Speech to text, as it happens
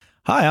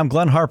Hi, I'm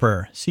Glenn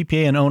Harper,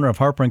 CPA and owner of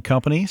Harper &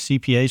 Company,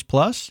 CPAs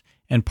Plus,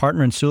 and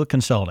partner in Sula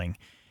Consulting.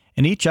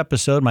 In each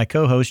episode, my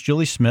co-host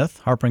Julie Smith,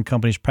 Harper &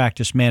 Company's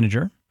practice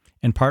manager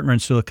and partner in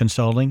Sula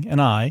Consulting,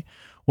 and I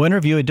will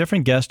interview a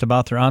different guest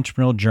about their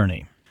entrepreneurial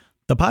journey.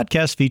 The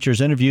podcast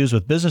features interviews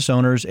with business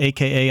owners,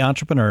 aka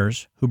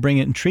entrepreneurs, who bring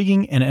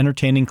intriguing and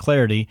entertaining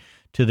clarity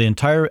to the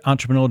entire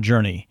entrepreneurial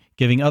journey,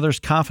 giving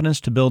others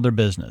confidence to build their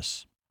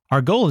business.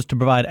 Our goal is to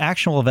provide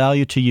actionable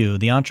value to you,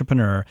 the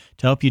entrepreneur,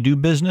 to help you do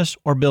business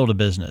or build a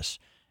business.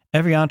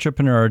 Every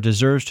entrepreneur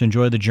deserves to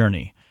enjoy the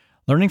journey.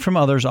 Learning from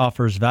others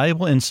offers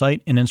valuable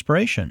insight and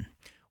inspiration.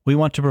 We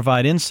want to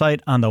provide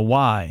insight on the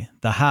why,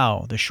 the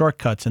how, the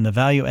shortcuts, and the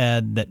value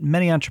add that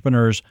many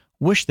entrepreneurs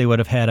wish they would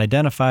have had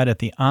identified at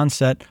the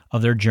onset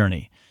of their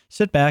journey.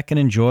 Sit back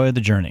and enjoy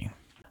the journey.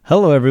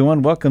 Hello,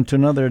 everyone. Welcome to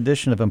another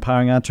edition of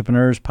Empowering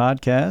Entrepreneurs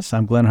Podcast.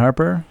 I'm Glenn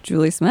Harper.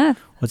 Julie Smith.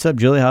 What's up,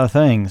 Julie? How are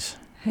things?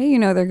 Hey,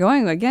 they're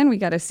going. Again, we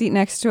got a seat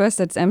next to us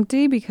that's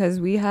empty because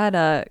we had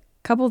a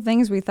couple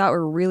things we thought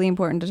were really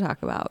important to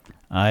talk about.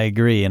 I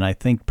agree. And I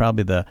think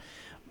probably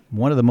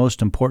one of the most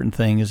important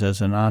things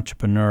as an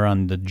entrepreneur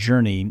on the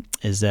journey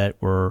is that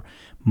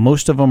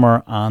most of them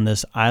are on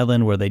this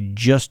island where they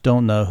just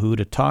don't know who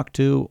to talk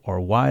to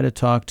or why to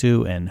talk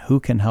to and who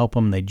can help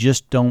them. They're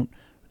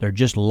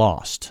just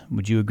lost.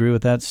 Would you agree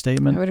with that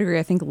statement? I would agree.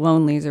 I think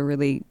lonely is a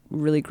really,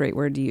 really great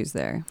word to use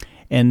there.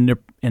 And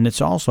it's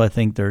also, I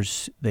think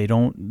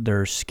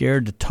they're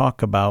scared to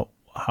talk about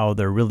how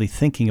they're really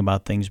thinking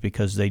about things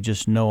because they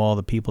just know all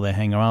the people they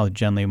hang around with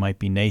generally might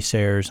be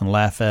naysayers and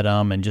laugh at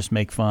them and just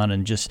make fun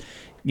and just,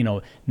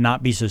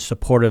 not be so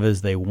supportive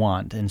as they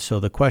want. And so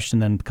the question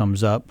then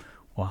comes up,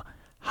 well,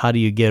 how do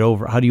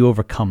you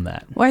overcome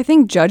that? Well, I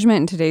think judgment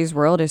in today's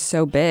world is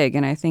so big,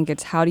 and I think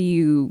it's how do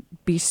you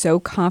be so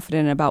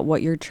confident about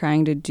what you're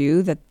trying to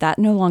do that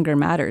no longer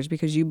matters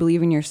because you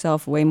believe in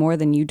yourself way more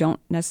than you don't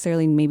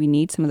necessarily maybe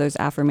need some of those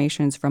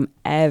affirmations from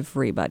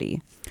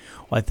everybody.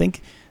 Well, I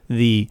think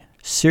the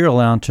serial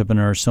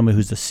entrepreneur, somebody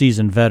who's a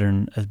seasoned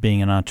veteran as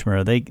being an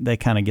entrepreneur, they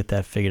kind of get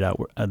that figured out.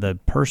 The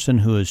person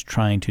who is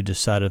trying to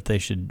decide if they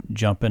should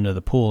jump into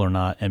the pool or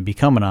not and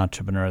become an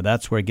entrepreneur,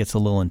 that's where it gets a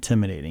little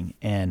intimidating.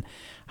 And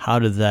how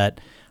does that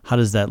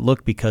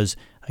look? Because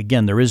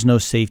again, there is no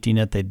safety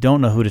net. They don't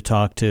know who to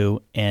talk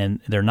to, and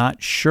they're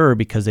not sure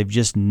because they've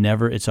just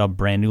never. It's a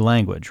brand new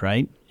language,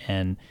 right?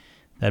 And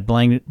that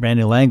brand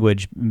new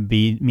language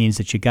means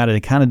that you got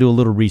to kind of do a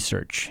little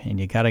research,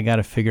 and you got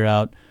to figure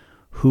out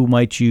who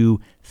might you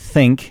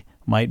think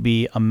might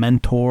be a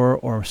mentor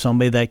or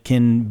somebody that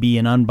can be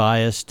an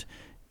unbiased,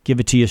 give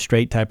it to you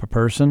straight type of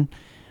person.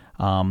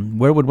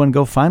 Where would one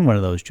go find one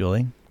of those,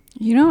 Julie?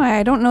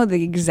 I don't know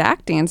the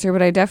exact answer,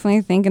 but I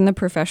definitely think in the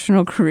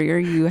professional career,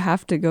 you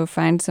have to go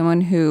find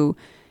someone who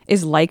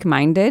is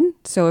like-minded.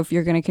 So if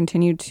you're going to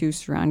continue to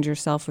surround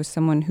yourself with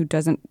someone who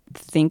doesn't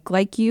think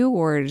like you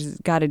or has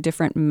got a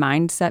different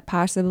mindset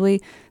possibly,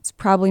 it's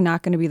probably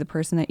not going to be the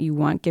person that you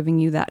want giving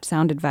you that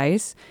sound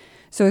advice.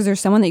 So is there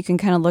someone that you can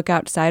kind of look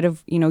outside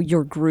of,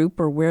 your group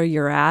or where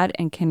you're at,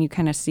 and can you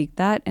kind of seek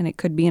that? And it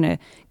could be in a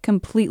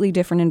completely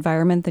different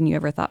environment than you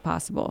ever thought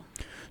possible.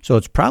 So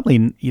it's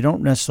probably, you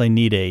don't necessarily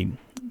need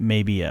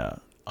maybe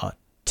a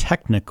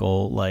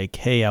technical, like,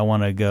 hey, I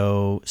want to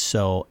go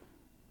sell,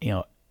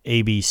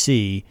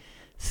 ABC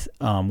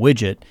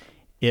widget.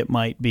 It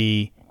might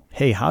be,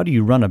 hey, how do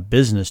you run a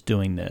business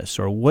doing this?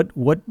 Or what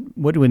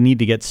do we need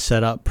to get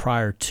set up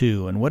prior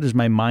to? And what does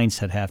my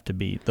mindset have to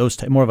be?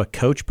 More of a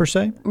coach per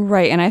se?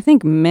 Right. And I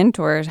think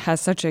mentor has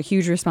such a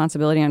huge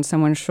responsibility on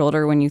someone's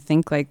shoulder when you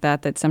think like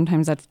that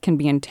sometimes that can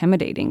be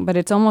intimidating. But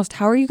it's almost,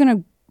 how are you going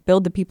to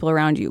build the people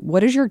around you? What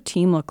does your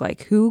team look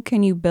like? Who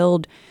can you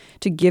build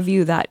to give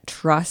you that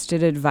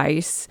trusted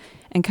advice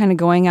and kind of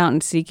going out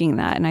and seeking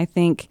that? And I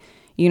think,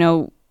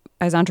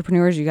 as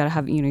entrepreneurs, you got to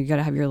have, you got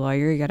to have your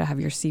lawyer, you got to have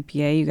your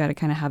CPA, you got to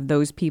kind of have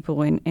those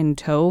people in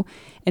tow.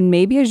 And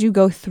maybe as you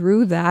go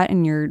through that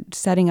and you're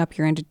setting up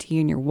your entity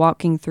and you're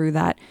walking through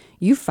that,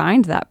 you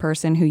find that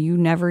person who you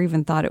never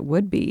even thought it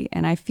would be.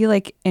 And I feel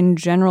like in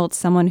general, it's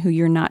someone who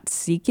you're not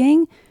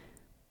seeking,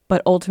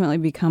 but ultimately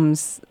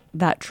becomes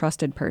that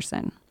trusted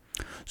person.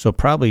 So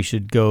probably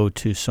should go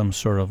to some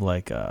sort of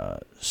like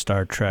a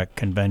Star Trek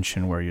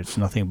convention where it's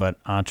nothing but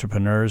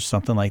entrepreneurs,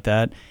 something like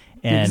that.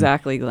 And,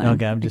 exactly, Glenn.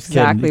 Okay, I'm just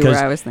exactly kidding.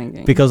 Where I was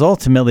thinking. Because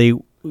ultimately,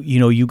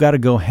 you got to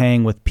go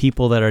hang with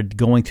people that are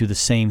going through the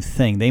same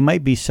thing. They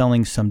might be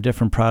selling some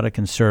different product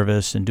and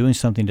service and doing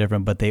something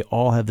different, but they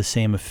all have the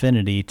same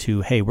affinity to,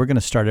 hey, we're going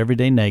to start every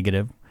day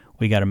negative.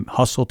 We got to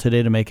hustle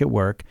today to make it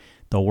work.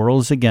 The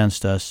world is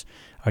against us,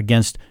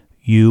 against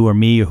you or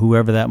me or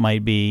whoever that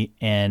might be.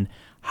 And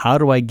how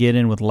do I get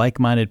in with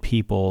like-minded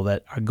people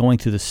that are going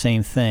through the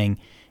same thing?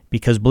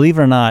 Because believe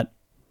it or not,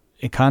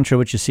 contrary to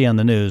what you see on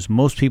the news,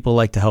 most people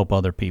like to help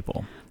other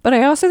people. But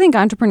I also think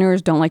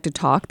entrepreneurs don't like to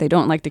talk. They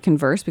don't like to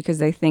converse because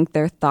they think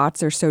their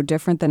thoughts are so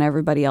different than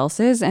everybody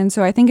else's. And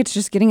so I think it's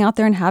just getting out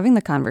there and having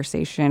the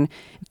conversation,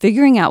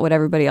 figuring out what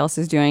everybody else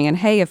is doing. And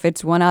hey, if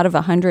it's 1 out of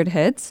 100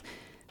 hits,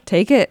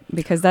 take it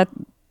because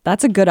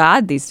that's a good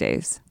odd these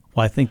days.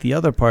 Well, I think the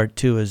other part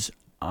too is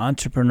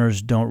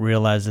entrepreneurs don't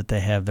realize that they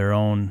have their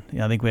own.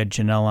 I think we had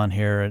Janelle on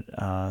here,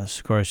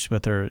 of course,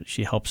 with her.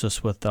 She helps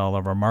us with all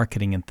of our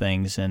marketing and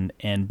things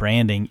and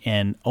branding.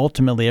 And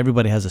ultimately,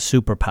 everybody has a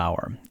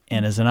superpower.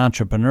 And as an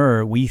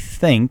entrepreneur, we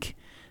think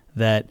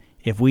that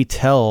if we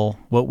tell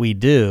what we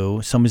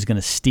do, somebody's going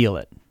to steal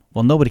it.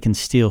 Well, nobody can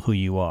steal who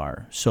you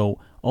are. So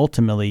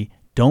ultimately,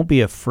 don't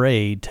be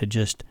afraid to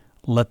just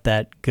let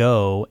that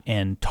go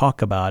and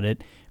talk about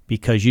it,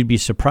 because you'd be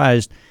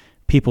surprised.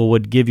 People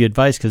would give you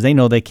advice because they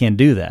know they can't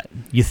do that.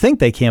 You think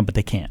they can, but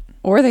they can't.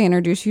 Or they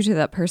introduce you to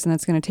that person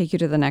that's going to take you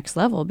to the next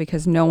level,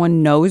 because no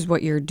one knows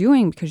what you're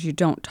doing because you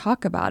don't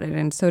talk about it.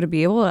 And so to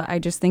be able to, I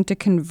just think, to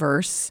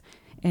converse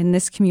in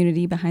this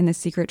community behind the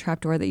secret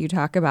trapdoor that you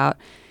talk about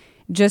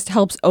just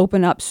helps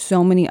open up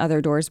so many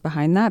other doors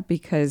behind that,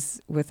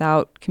 because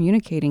without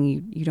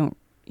communicating, you don't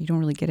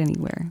really get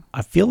anywhere.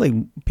 I feel like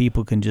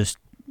people can just,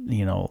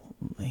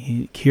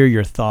 hear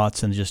your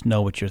thoughts and just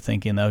know what you're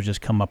thinking. They'll just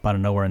come up out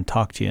of nowhere and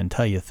talk to you and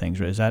tell you things.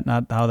 Is that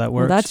not how that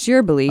works? Well, that's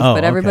your belief,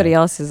 but everybody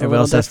else is a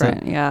little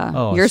different.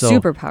 Your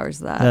superpower's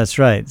that. That's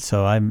right.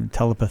 So I'm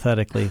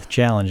telepathically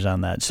challenged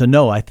on that. So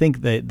no, I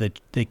think that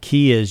the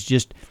key is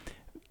just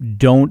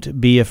don't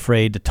be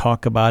afraid to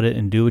talk about it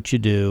and do what you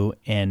do.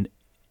 And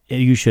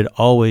you should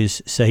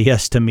always say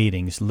yes to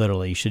meetings,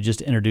 literally. You should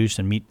just introduce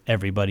and meet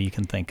everybody you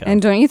can think of.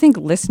 And don't you think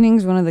listening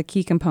is one of the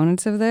key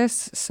components of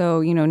this? So,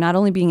 not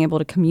only being able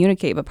to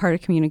communicate, but part of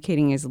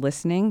communicating is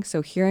listening.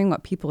 So hearing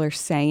what people are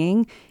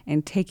saying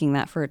and taking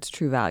that for its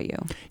true value.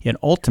 And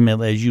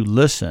ultimately, as you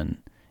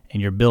listen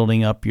and you're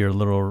building up you've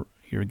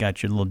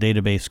got your little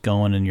database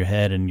going in your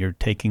head and you're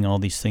taking all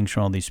these things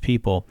from all these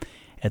people,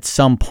 at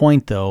some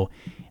point, though,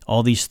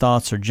 all these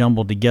thoughts are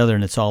jumbled together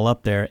and it's all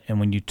up there. And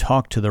when you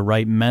talk to the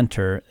right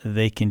mentor,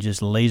 they can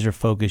just laser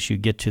focus you,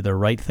 get to the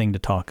right thing to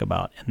talk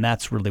about. And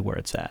that's really where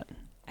it's at.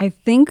 I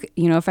think,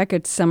 if I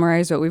could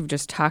summarize what we've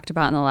just talked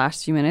about in the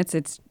last few minutes,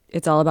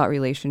 it's all about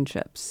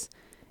relationships.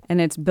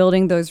 And it's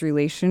building those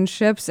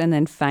relationships and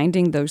then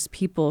finding those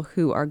people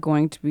who are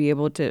going to be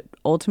able to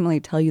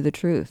ultimately tell you the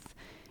truth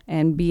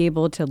and be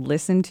able to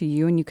listen to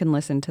you, and you can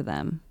listen to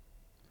them.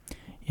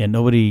 Yeah,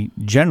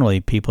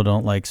 people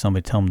don't like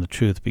somebody telling them the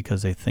truth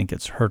because they think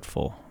it's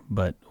hurtful.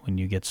 But when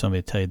you get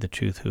somebody to tell you the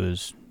truth who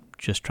is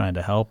just trying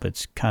to help,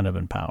 it's kind of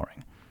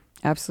empowering.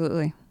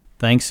 Absolutely.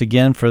 Thanks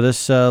again for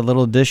this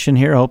little edition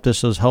here. I hope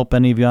this has helped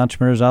any of you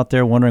entrepreneurs out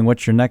there wondering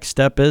what your next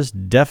step is.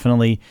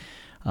 Definitely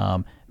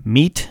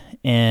meet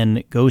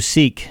and go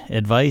seek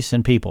advice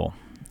and people.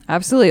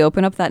 Absolutely.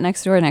 Open up that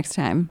next door next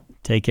time.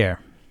 Take care.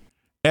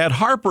 At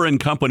Harper &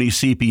 Company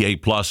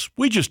CPA Plus,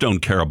 we just don't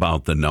care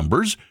about the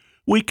numbers.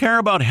 We care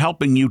about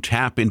helping you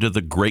tap into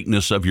the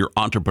greatness of your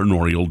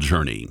entrepreneurial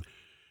journey.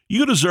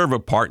 You deserve a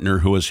partner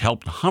who has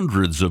helped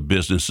hundreds of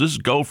businesses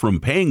go from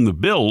paying the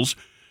bills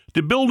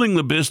to building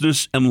the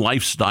business and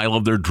lifestyle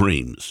of their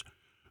dreams.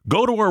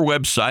 Go to our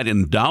website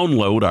and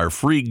download our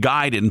free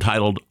guide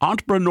entitled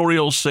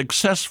Entrepreneurial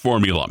Success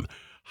Formula: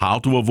 How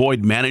to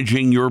Avoid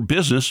Managing Your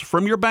Business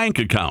from Your Bank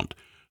Account.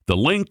 The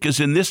link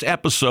is in this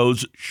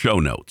episode's show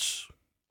notes.